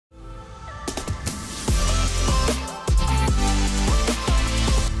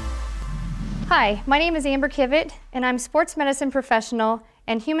Hi, my name is Amber Kivett, and I'm sports medicine professional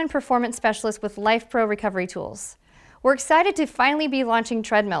and human performance specialist with Lifepro Recovery Tools. We're excited to finally be launching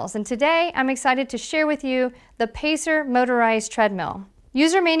treadmills, and today I'm excited to share with you the Pacer motorized treadmill.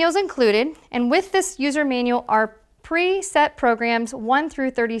 User manuals included, and with this user manual are preset programs 1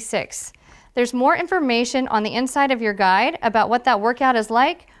 through 36. There's more information on the inside of your guide about what that workout is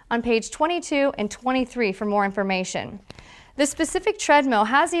like on page 22 and 23 for more information. This specific treadmill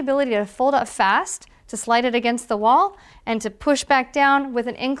has the ability to fold up fast, to slide it against the wall, and to push back down with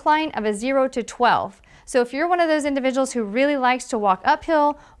an incline of a 0 to 12. So if you're one of those individuals who really likes to walk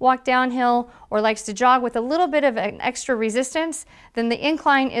uphill, walk downhill, or likes to jog with a little bit of an extra resistance, then the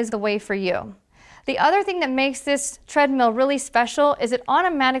incline is the way for you. The other thing that makes this treadmill really special is it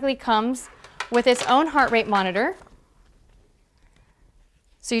automatically comes with its own heart rate monitor.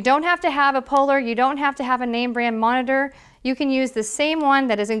 So you don't have to have a Polar, you don't have to have a name brand monitor. You can use the same one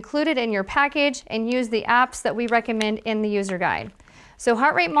that is included in your package and use the apps that we recommend in the user guide. So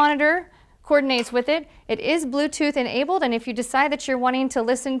heart rate monitor coordinates with it. It is Bluetooth enabled, and if you decide that you're wanting to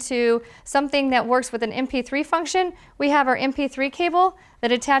listen to something that works with an MP3 function, we have our MP3 cable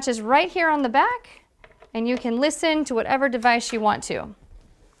that attaches right here on the back, and you can listen to whatever device you want to.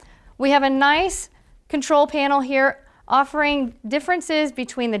 We have a nice control panel here offering differences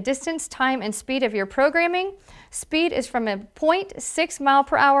between the distance, time, and speed of your programming. Speed is from a 0.6 mile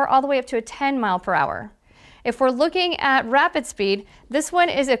per hour all the way up to a 10 mile per hour. If we're looking at rapid speed, this one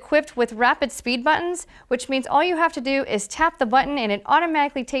is equipped with rapid speed buttons, which means all you have to do is tap the button and it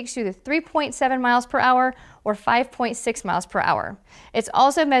automatically takes you to 3.7 miles per hour or 5.6 miles per hour. It's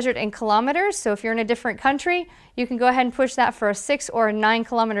also measured in kilometers, so if you're in a different country, you can go ahead and push that for a 6 or a 9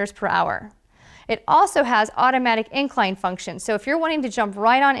 kilometers per hour. It also has automatic incline function, so if you're wanting to jump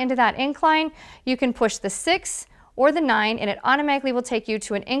right on into that incline, you can push the 6 or the 9 and it automatically will take you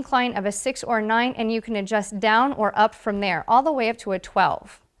to an incline of a 6 or 9, and you can adjust down or up from there, all the way up to a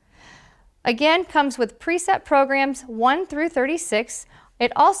 12. Again, comes with preset programs 1 through 36.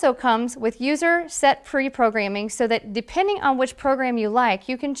 It also comes with user set pre-programming so that depending on which program you like,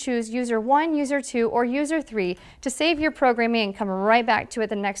 you can choose user 1, user 2, or user 3 to save your programming and come right back to it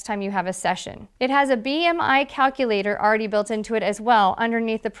the next time you have a session. It has a BMI calculator already built into it as well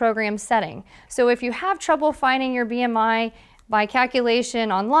underneath the program setting. So if you have trouble finding your BMI by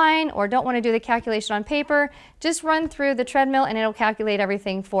calculation online or don't want to do the calculation on paper, just run through the treadmill and it'll calculate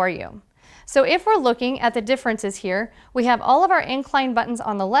everything for you. So if we're looking at the differences here, we have all of our incline buttons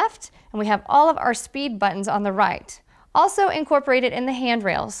on the left and we have all of our speed buttons on the right. Also incorporated in the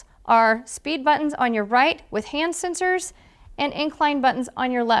handrails are speed buttons on your right with hand sensors and incline buttons on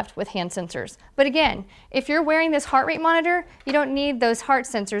your left with hand sensors. But again, if you're wearing this heart rate monitor, you don't need those heart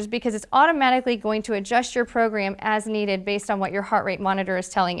sensors because it's automatically going to adjust your program as needed based on what your heart rate monitor is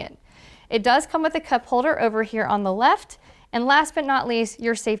telling it. It does come with a cup holder over here on the left, and last but not least,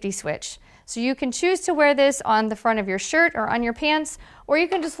 your safety switch. So you can choose to wear this on the front of your shirt or on your pants, or you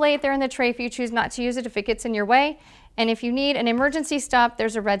can just lay it there in the tray if you choose not to use it if it gets in your way. And if you need an emergency stop,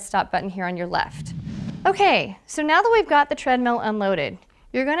 there's a red stop button here on your left. Okay, so now that we've got the treadmill unloaded,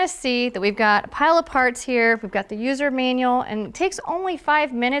 you're gonna see that we've got a pile of parts here, we've got the user manual, and it takes only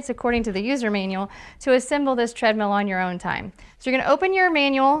 5 minutes, according to the user manual, to assemble this treadmill on your own time. So you're gonna open your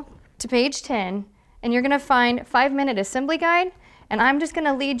manual to page 10, and you're gonna find 5-minute assembly guide. And I'm just going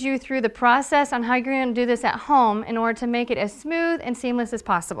to lead you through the process on how you're going to do this at home in order to make it as smooth and seamless as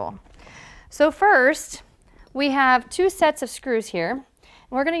possible. So first, we have 2 sets of screws here. And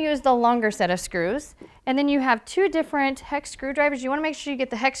we're going to use the longer set of screws. And then you have 2 different hex screwdrivers. You want to make sure you get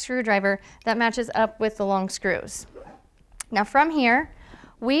the hex screwdriver that matches up with the long screws. Now from here,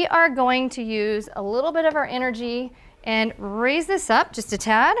 we are going to use a little bit of our energy and raise this up just a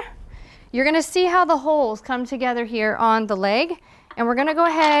tad. You're going to see how the holes come together here on the leg. And we're going to go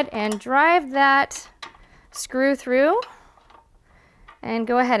ahead and drive that screw through and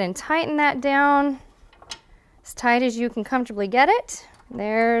go ahead and tighten that down as tight as you can comfortably get it.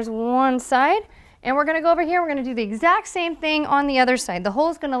 There's one side. And we're going to go over here. We're going to do the exact same thing on the other side. The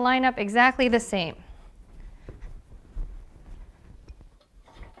hole's going to line up exactly the same.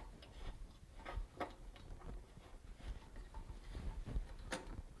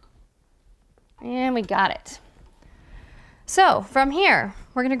 And we got it. So from here,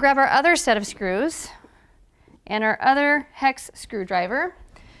 we're going to grab our other set of screws and our other hex screwdriver.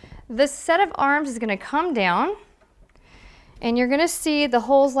 This set of arms is going to come down, and you're going to see the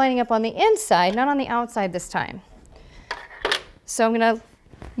holes lining up on the inside, not on the outside this time. So I'm going to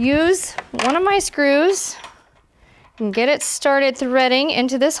use one of my screws and get it started threading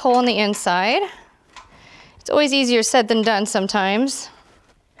into this hole on the inside. It's always easier said than done sometimes.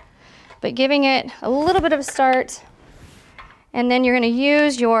 but giving it a little bit of a start. And then you're going to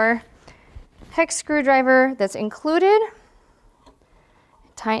use your hex screwdriver that's included.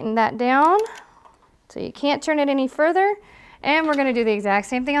 Tighten that down so you can't turn it any further. And we're going to do the exact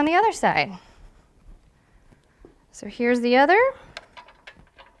same thing on the other side. So here's the other.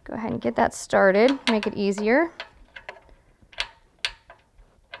 Go ahead and get that started, make it easier.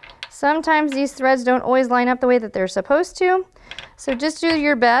 Sometimes these threads don't always line up the way that they're supposed to, so just do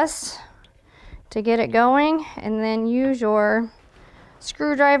your best to get it going, and then use your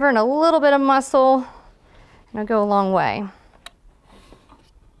screwdriver and a little bit of muscle, and it'll go a long way.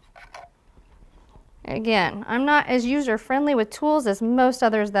 Again, I'm not as user-friendly with tools as most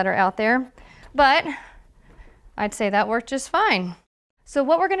others that are out there, but I'd say that worked just fine. So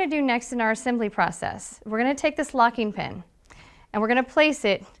what we're going to do next in our assembly process, we're going to take this locking pin and we're going to place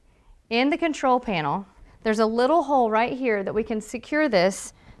it in the control panel. There's a little hole right here that we can secure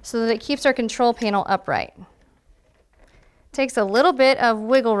this so that it keeps our control panel upright. Takes a little bit of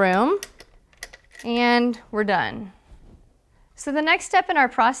wiggle room and we're done. So the next step in our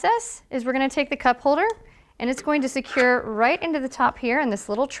process is we're going to take the cup holder and it's going to secure right into the top here in this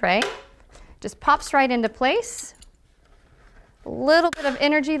little tray. Just pops right into place. A little bit of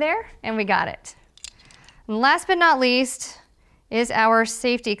energy there and we got it. And last but not least is our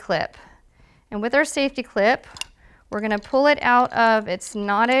safety clip. And with our safety clip, we're going to pull it out of its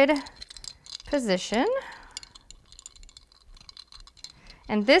knotted position.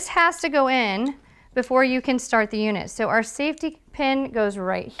 And this has to go in before you can start the unit. So our safety pin goes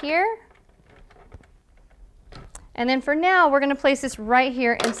right here. And then for now, we're going to place this right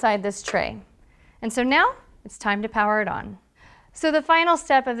here inside this tray. And so now it's time to power it on. So the final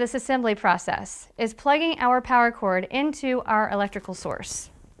step of this assembly process is plugging our power cord into our electrical source.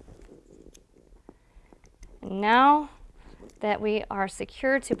 And now that we are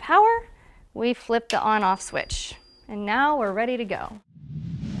secure to power, we flip the on-off switch. And now we're ready to go.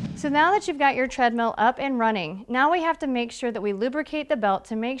 So now that you've got your treadmill up and running, now we have to make sure that we lubricate the belt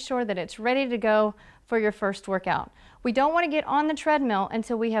to make sure that it's ready to go for your first workout. We don't want to get on the treadmill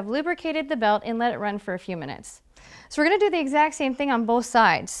until we have lubricated the belt and let it run for a few minutes. So we're going to do the exact same thing on both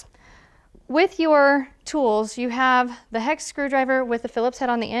sides. With your tools, you have the hex screwdriver with the Phillips head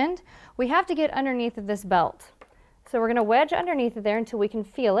on the end. We have to get underneath of this belt. So we're going to wedge underneath of there until we can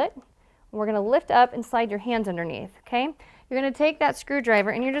feel it. We're going to lift up and slide your hands underneath, okay? You're going to take that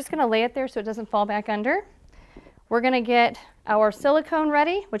screwdriver and you're just going to lay it there so it doesn't fall back under. We're going to get our silicone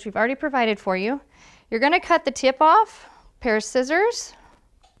ready, which we've already provided for you. You're going to cut the tip off, pair of scissors.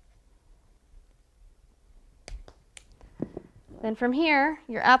 Then from here,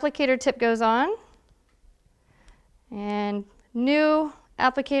 your applicator tip goes on. And new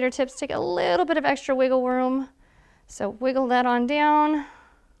applicator tips take a little bit of extra wiggle room. So wiggle that on down.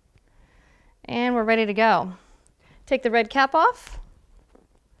 And we're ready to go. Take the red cap off.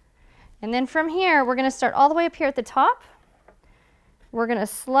 And then from here, we're going to start all the way up here at the top. We're going to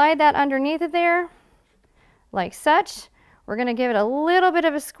slide that underneath of there, like such. We're going to give it a little bit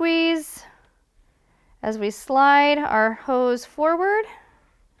of a squeeze as we slide our hose forward.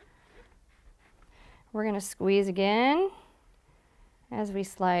 We're going to squeeze again as we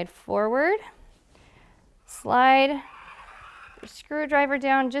slide forward. Slide your screwdriver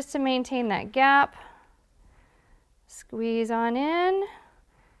down just to maintain that gap. Squeeze on in,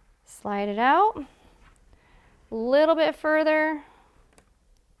 slide it out, a little bit further.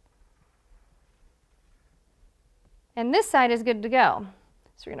 And this side is good to go.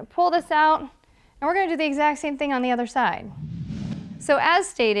 So we're going to pull this out. And we're going to do the exact same thing on the other side. So as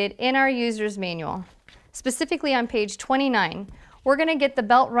stated in our user's manual, specifically on page 29, we're going to get the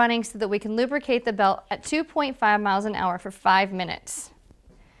belt running so that we can lubricate the belt at 2.5 miles an hour for 5 minutes.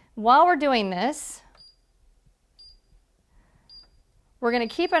 While we're doing this, we're going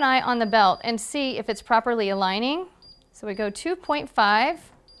to keep an eye on the belt and see if it's properly aligning. So we go 2.5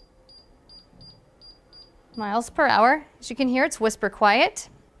 miles per hour. As you can hear, it's whisper quiet.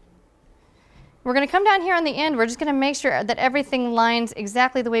 We're going to come down here on the end. We're just going to make sure that everything lines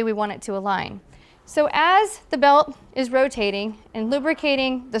exactly the way we want it to align. So as the belt is rotating and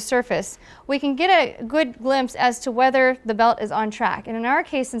lubricating the surface, we can get a good glimpse as to whether the belt is on track. And in our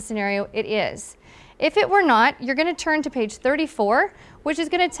case and scenario, it is. If it were not, you're going to turn to page 34, which is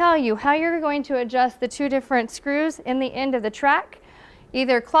going to tell you how you're going to adjust the two different screws in the end of the track,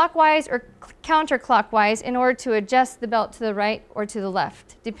 either clockwise or counterclockwise, in order to adjust the belt to the right or to the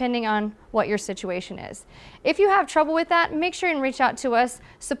left, depending on what your situation is. If you have trouble with that, make sure and reach out to us,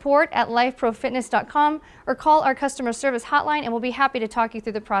 support@lifeprofitness.com, or call our customer service hotline and we'll be happy to talk you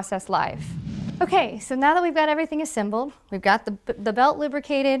through the process live. Okay, so now that we've got everything assembled, we've got the belt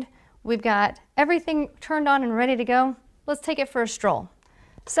lubricated, We've got everything turned on and ready to go. Let's take it for a stroll.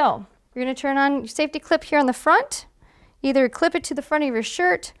 So you're going to turn on your safety clip here on the front. Either clip it to the front of your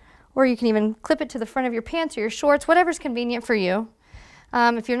shirt, or you can even clip it to the front of your pants or your shorts, whatever's convenient for you.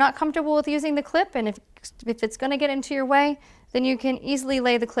 If you're not comfortable with using the clip, and if it's going to get into your way, then you can easily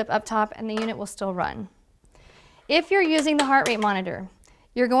lay the clip up top and the unit will still run. If you're using the heart rate monitor,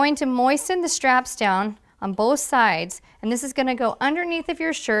 you're going to moisten the straps down on both sides, and this is going to go underneath of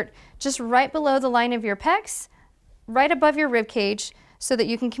your shirt, just right below the line of your pecs, right above your rib cage, so that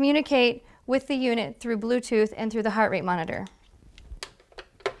you can communicate with the unit through Bluetooth and through the heart rate monitor.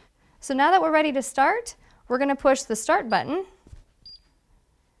 So now that we're ready to start, we're going to push the start button.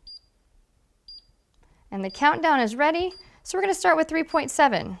 And the countdown is ready. So we're going to start with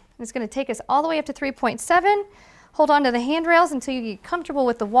 3.7. It's going to take us all the way up to 3.7. Hold on to the handrails until you get comfortable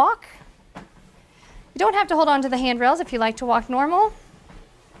with the walk. You don't have to hold on to the handrails if you like to walk normal.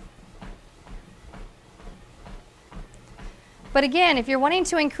 But again, if you're wanting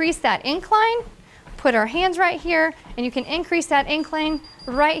to increase that incline, put our hands right here, and you can increase that incline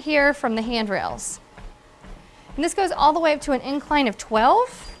right here from the handrails. And this goes all the way up to an incline of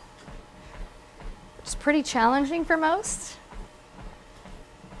 12, which is pretty challenging for most.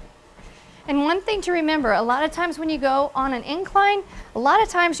 And one thing to remember, a lot of times when you go on an incline, a lot of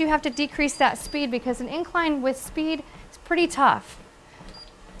times you have to decrease that speed because an incline with speed is pretty tough.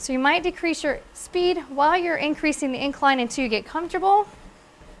 So you might decrease your speed while you're increasing the incline until you get comfortable.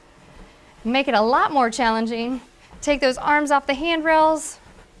 Make it a lot more challenging. Take those arms off the handrails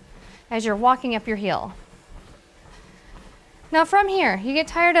as you're walking up your hill. Now from here, you get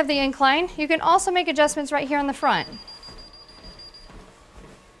tired of the incline, you can also make adjustments right here on the front.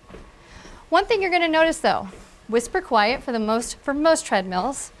 One thing you're going to notice though, whisper quiet for most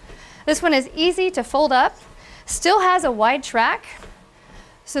treadmills. This one is easy to fold up, still has a wide track,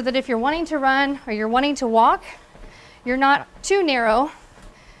 so that if you're wanting to run or you're wanting to walk, you're not too narrow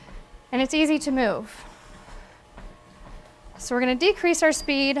and it's easy to move. So we're going to decrease our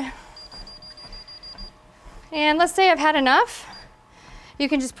speed. And let's say I've had enough. You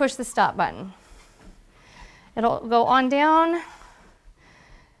can just push the stop button. It'll go on down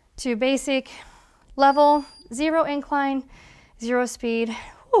to basic level, 0 incline, 0 speed.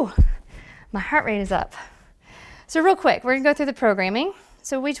 Whew, my heart rate is up. So real quick, we're going to go through the programming.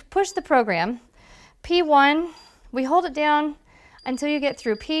 So we push the program, P1, we hold it down until you get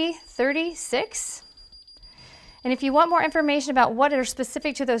through P36. And if you want more information about what are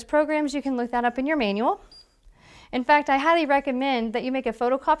specific to those programs, you can look that up in your manual. In fact, I highly recommend that you make a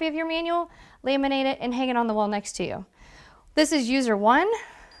photocopy of your manual, laminate it, and hang it on the wall next to you. This is user 1,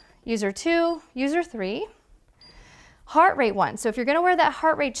 user 2, user 3. Heart rate 1. So if you're going to wear that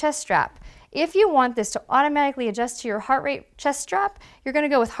heart rate chest strap, if you want this to automatically adjust to your heart rate chest strap, you're going to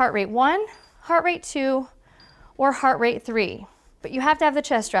go with heart rate 1, heart rate 2, or heart rate 3. But you have to have the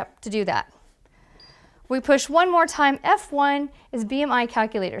chest strap to do that. We push one more time. F1 is BMI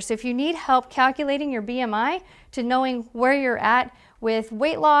calculator. So if you need help calculating your BMI to knowing where you're at with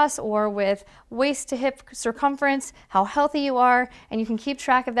weight loss or with waist to hip circumference, how healthy you are, and you can keep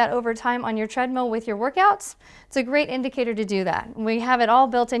track of that over time on your treadmill with your workouts, it's a great indicator to do that. We have it all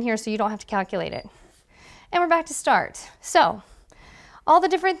built in here so you don't have to calculate it. And we're back to start. So all the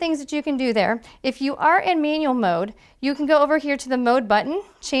different things that you can do there. If you are in manual mode, you can go over here to the mode button,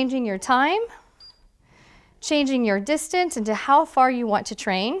 changing your time, changing your distance into how far you want to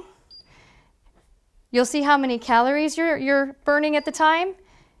train. You'll see how many calories you're burning at the time.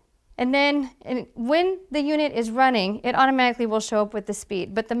 And then when the unit is running, it automatically will show up with the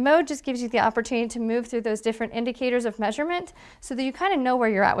speed. But the mode just gives you the opportunity to move through those different indicators of measurement so that you kind of know where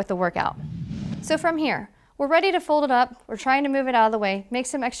you're at with the workout. So from here, we're ready to fold it up. We're trying to move it out of the way, make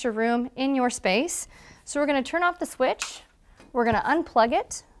some extra room in your space. So we're going to turn off the switch. We're going to unplug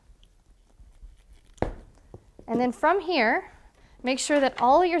it. And then from here, make sure that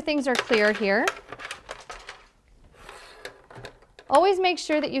all of your things are clear here. Always make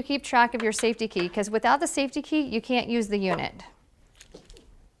sure that you keep track of your safety key, because without the safety key, you can't use the unit.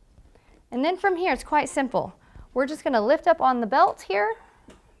 And then from here, it's quite simple. We're just going to lift up on the belt here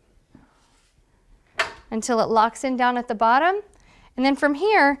until it locks in down at the bottom. And then from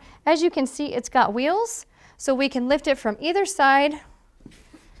here, as you can see, it's got wheels, so we can lift it from either side,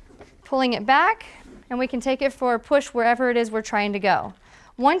 pulling it back, and we can take it for a push wherever it is we're trying to go.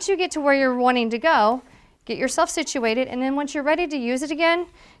 Once you get to where you're wanting to go, get yourself situated, and then once you're ready to use it again,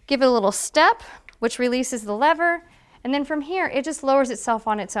 give it a little step, which releases the lever, and then from here, it just lowers itself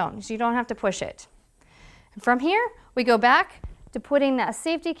on its own, so you don't have to push it. And from here, we go back to putting that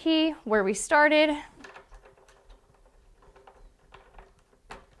safety key where we started.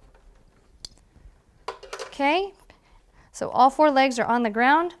 Okay, so all 4 legs are on the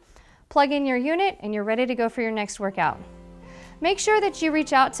ground. Plug in your unit and you're ready to go for your next workout. Make sure that you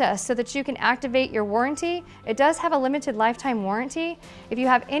reach out to us so that you can activate your warranty. It does have a limited lifetime warranty. If you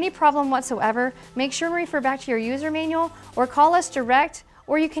have any problem whatsoever, make sure to refer back to your user manual or call us direct,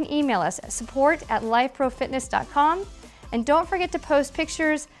 or you can email us at support@lifeprofitness.com. And don't forget to post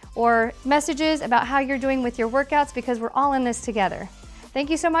pictures or messages about how you're doing with your workouts, because we're all in this together.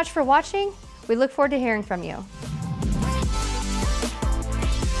 Thank you so much for watching. We look forward to hearing from you.